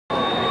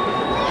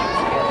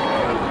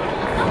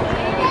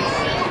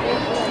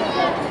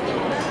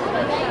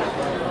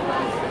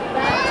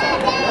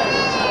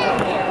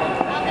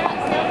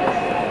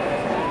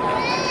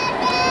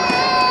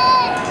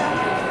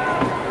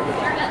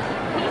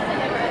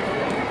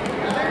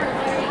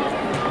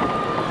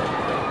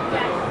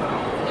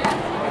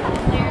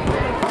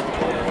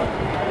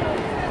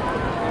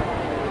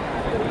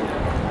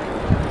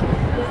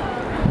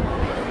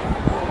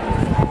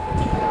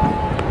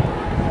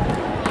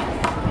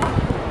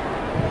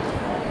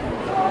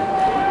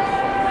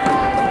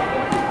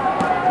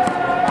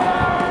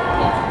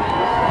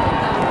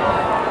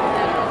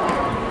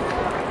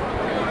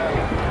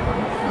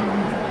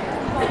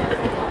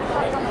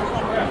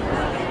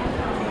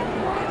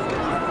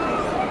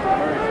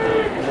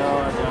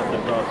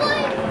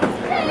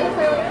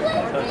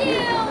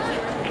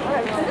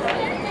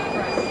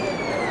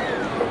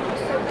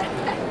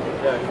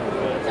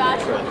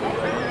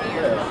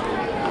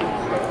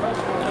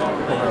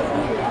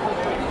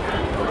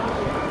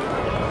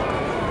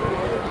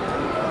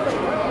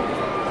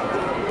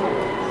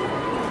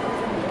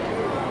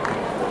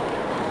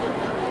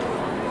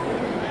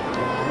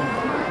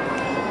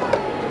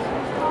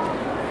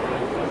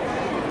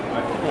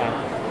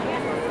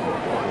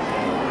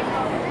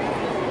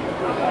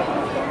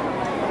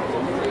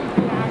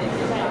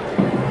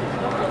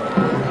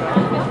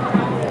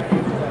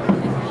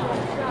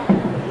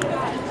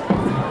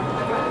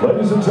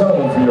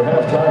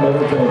nighttime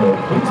entertainment.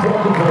 Please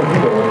welcome to the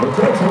field the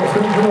JSU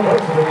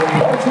University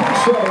marching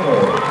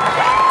Senators.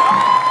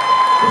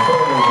 The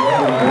Senators are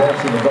under the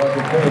direction of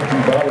Dr. Kenneth T.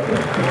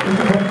 Donovan,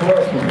 Mr. Ken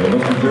Gillespie, and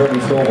Mr. Jeremy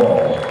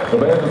Stovall. The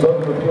band is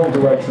under the field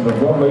direction of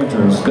drum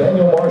majors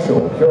Daniel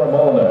Marshall, Kara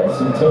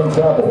Molinax, and Tim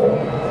Chappell.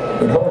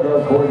 The color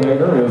guard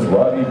coordinator is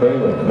Rodney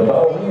Bailey. The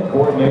ballerina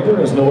coordinator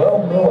is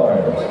Noelle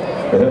Millires.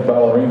 The head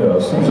ballerina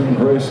is Susan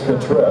Grace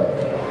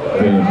Catret.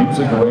 The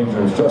music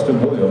arranger is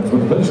Justin Williams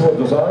with visual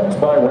designs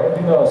by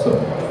Randy Nelson.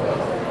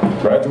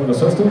 Graduate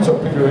assistants are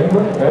Peter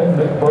Ingram and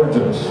Nick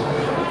Burgess.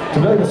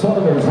 Today the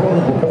Southerners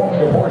will be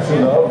performing a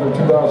portion of their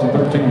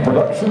 2013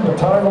 production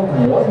entitled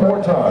One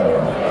More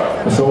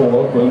Time. The show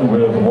will open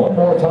with One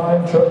More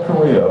Time Chuck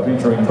Correa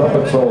featuring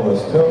trumpet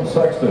soloists Tim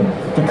Sexton,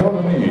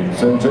 Dakota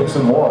Meads, and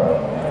Jason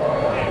Warren.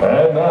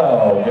 And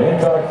now,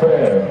 Gamecock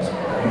fans,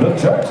 the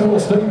Jacksonville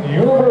State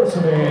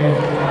University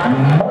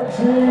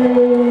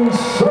Marching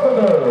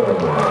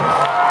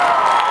Senators.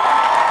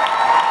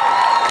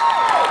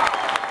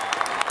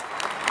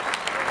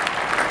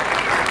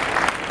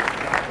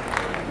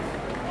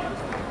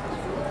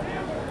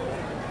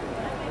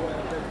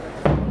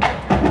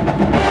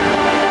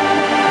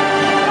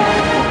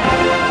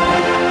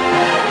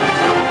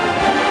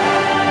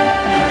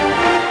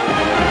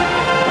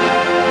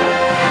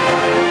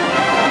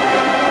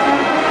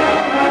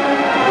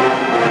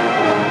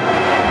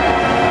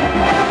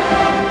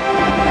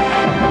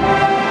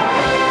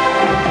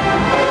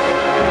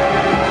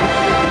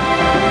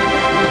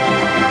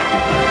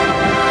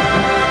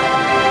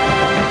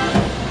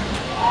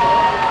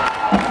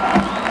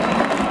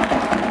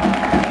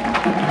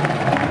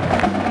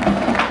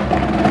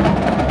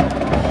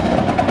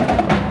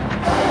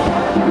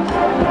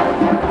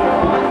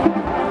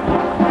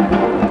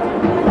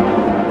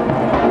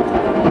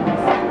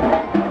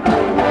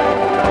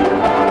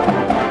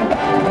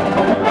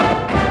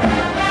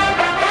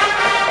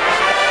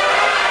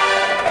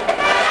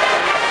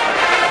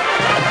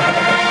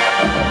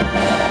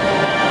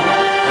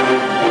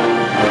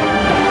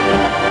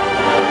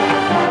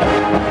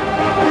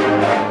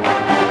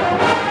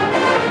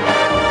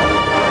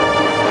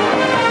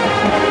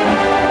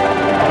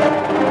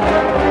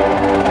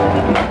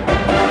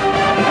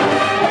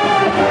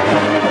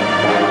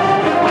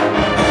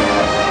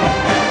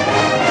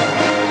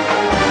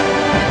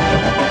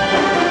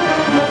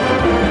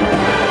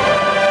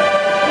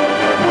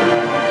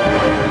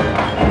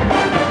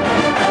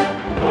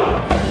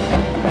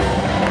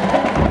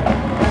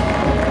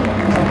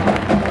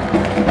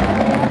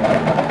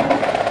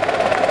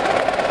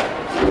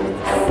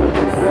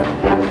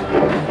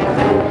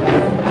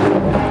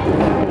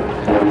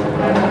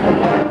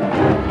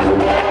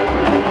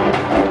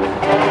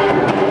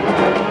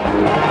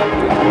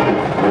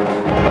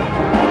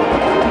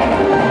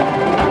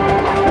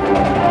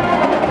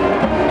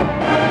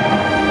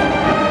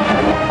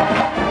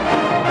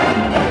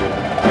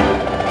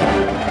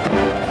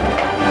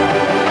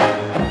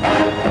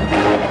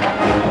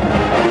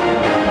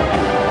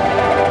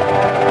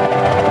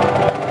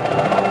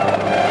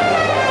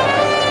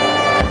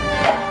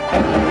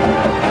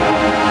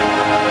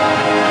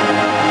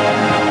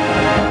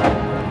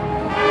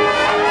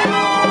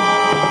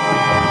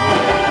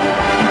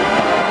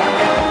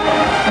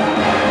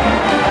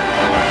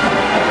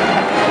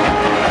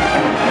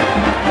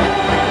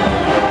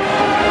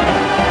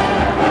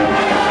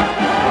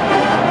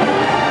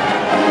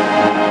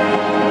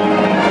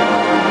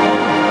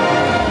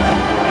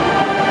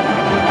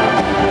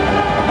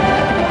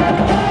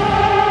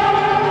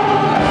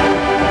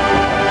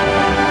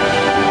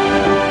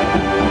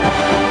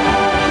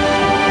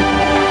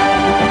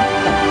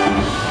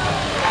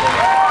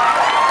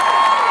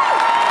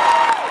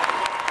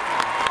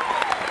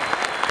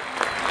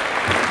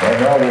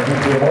 Now we'll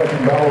feature marching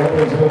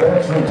ballerinas in the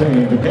dance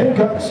routine to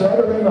Gamecock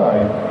Saturday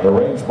Night,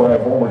 arranged by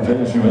a former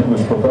JSU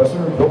English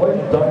professor, the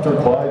late Dr.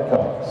 Clyde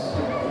Cox.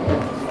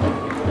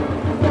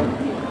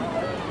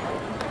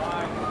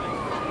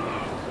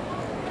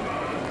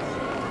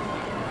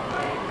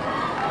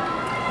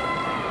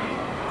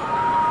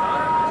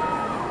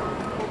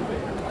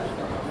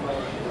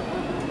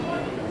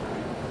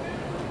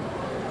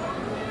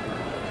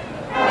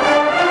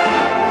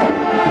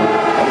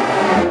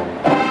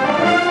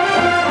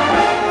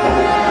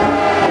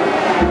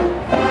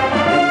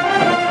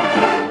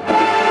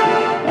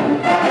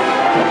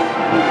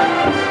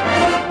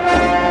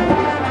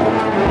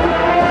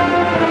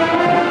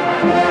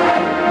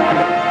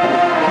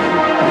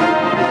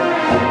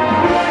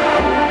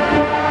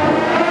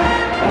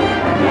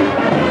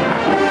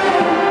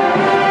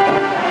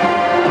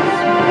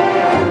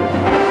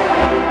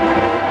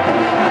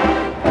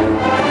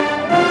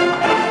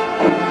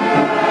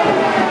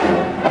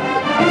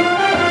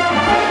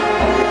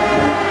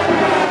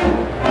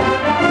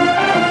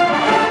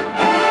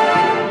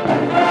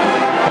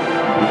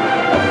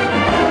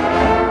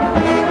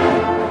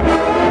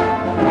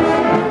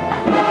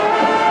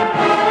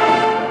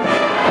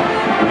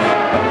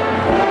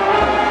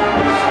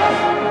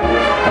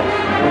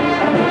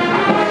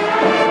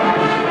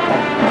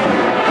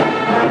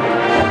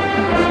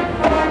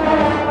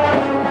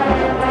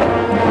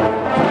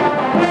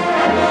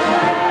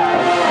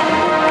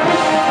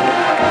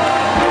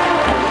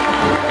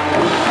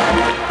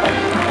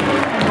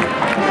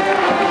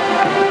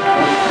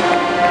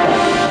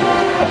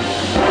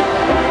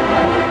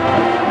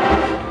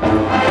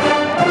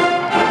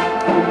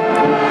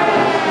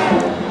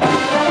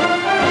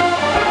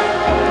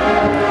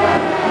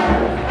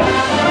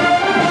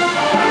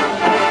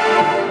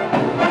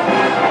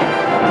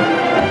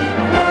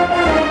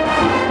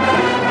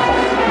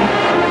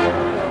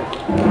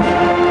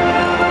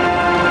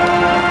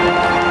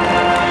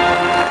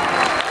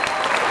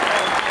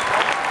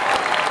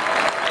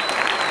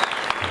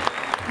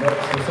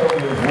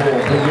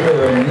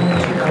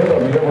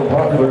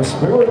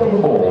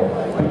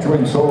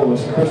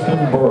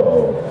 Kristen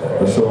Burrow.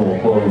 The show will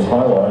close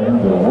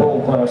highlighting the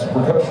world-class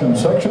percussion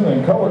section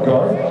and color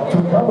guard to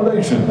a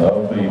combination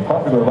of the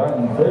popular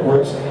Latin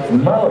favorites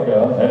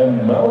Malaga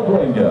and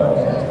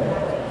Malagueña.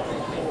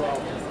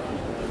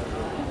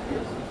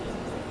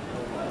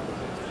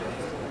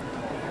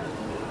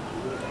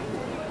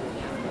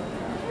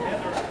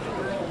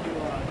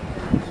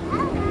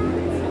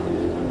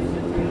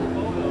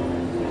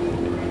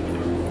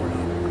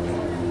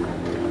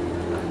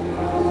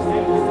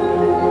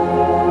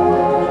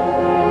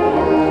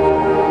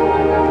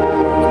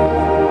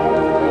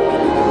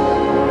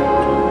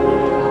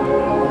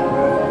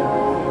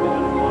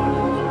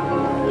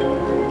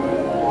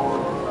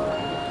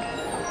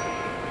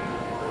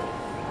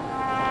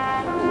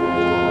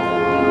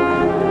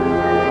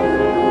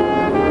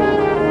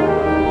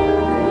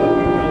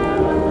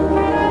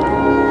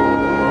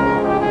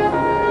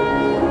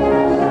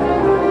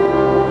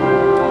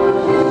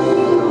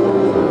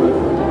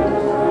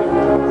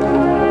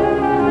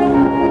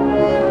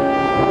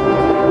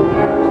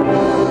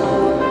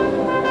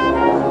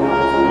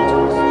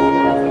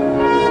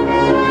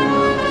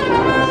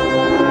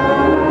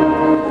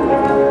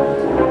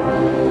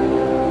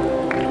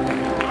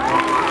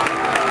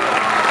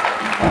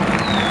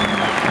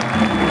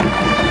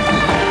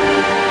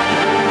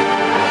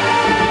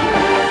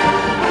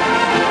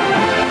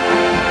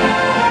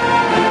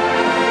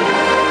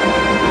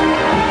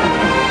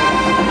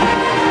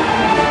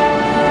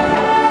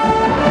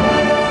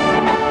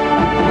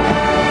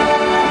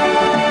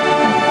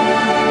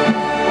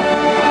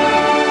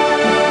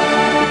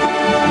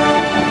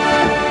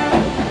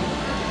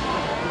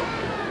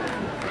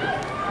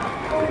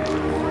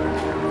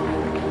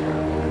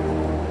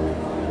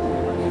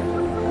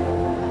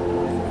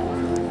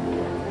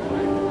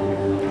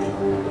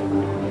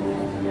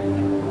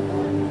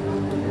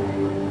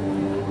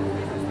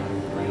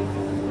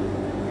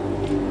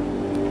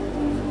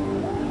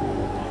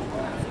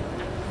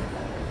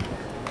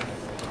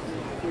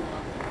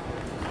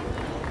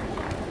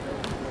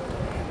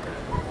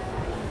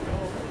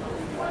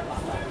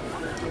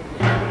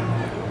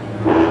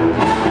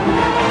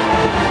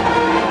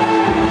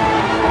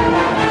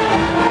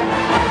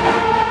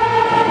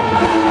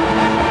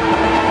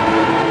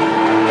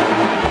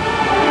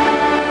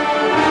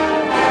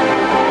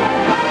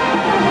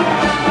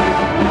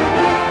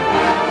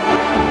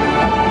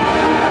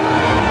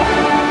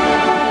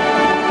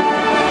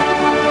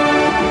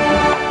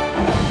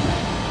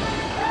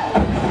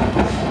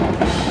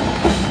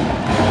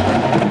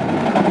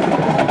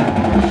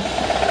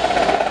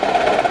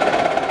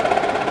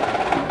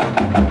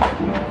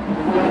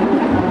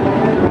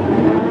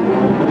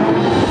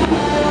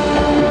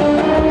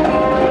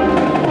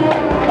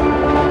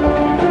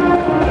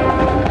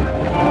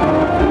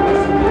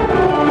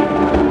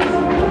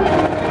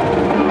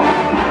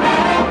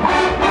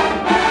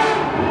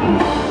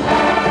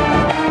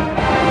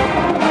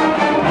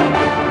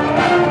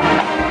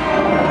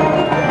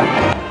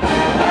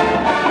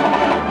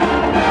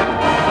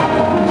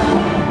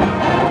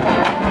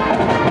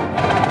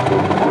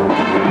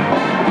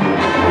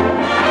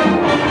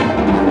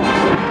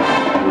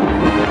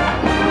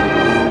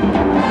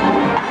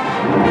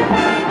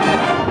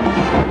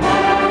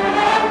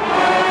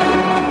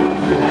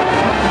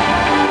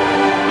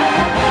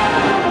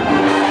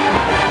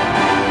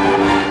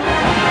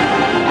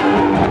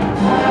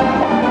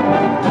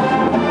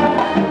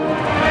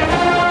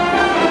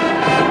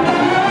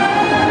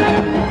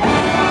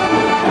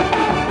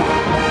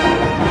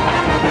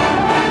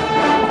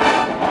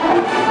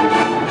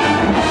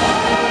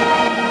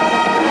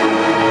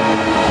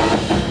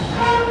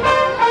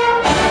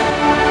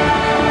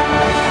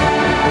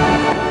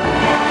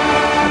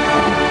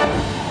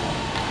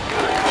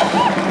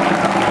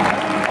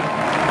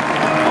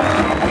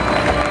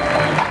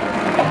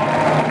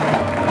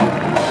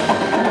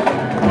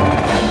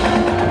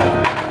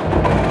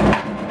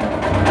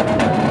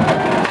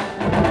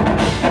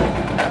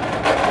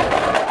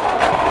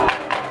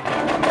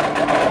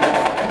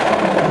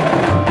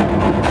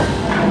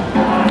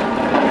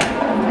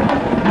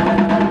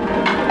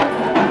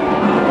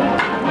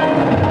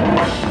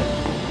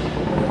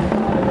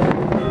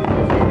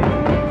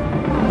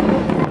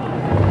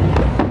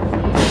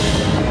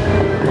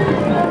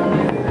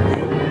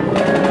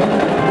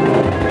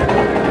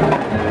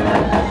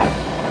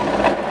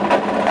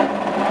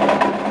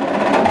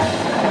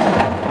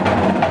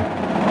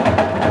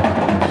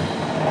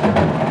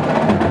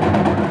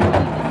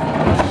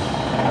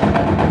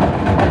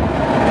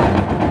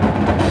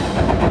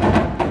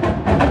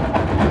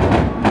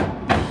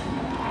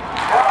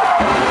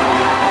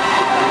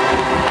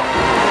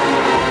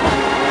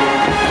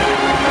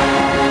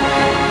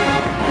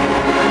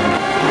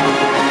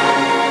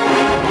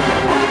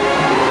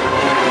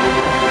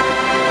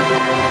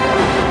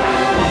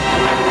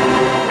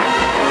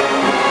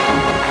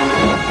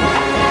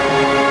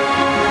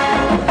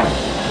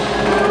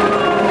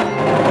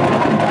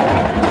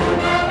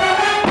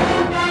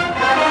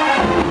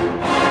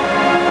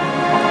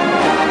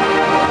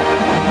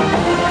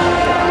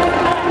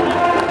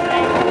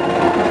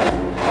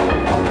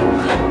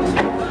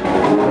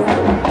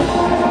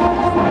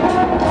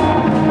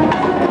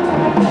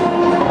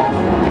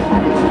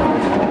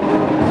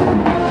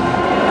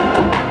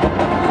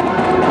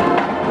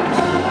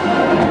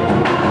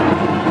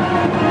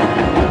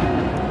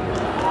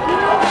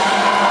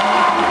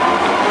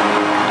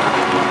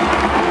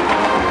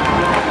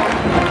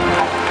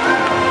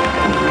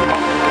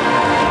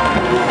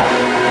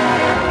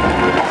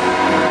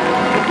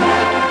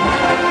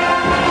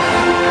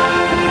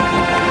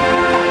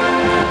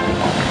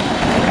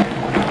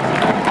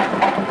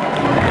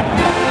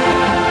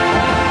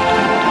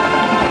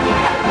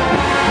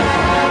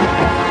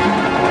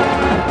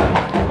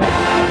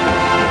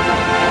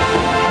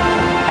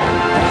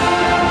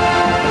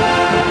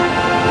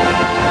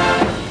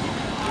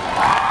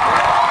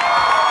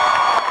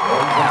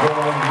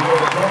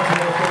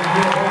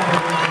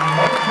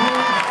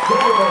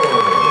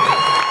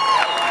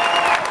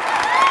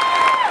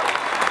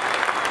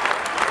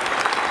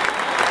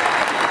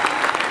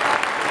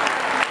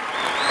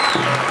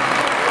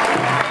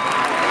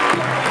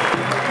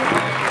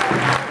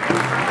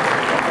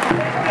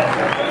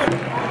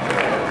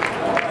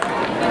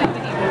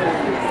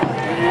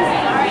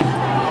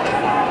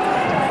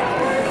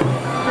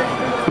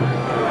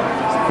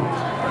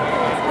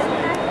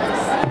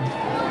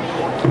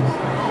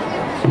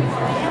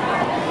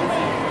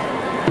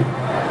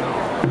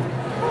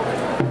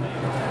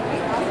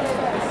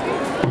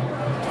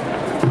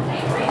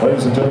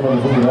 Ladies and gentlemen,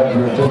 if we can have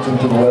your attention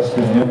to the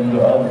western end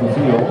of the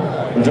field,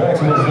 the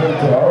Jackson is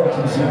linked to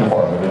ROTC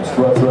department.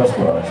 Express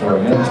Restaurants are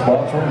again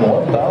sponsoring the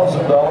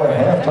 $1,000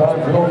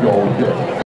 halftime field goal kick.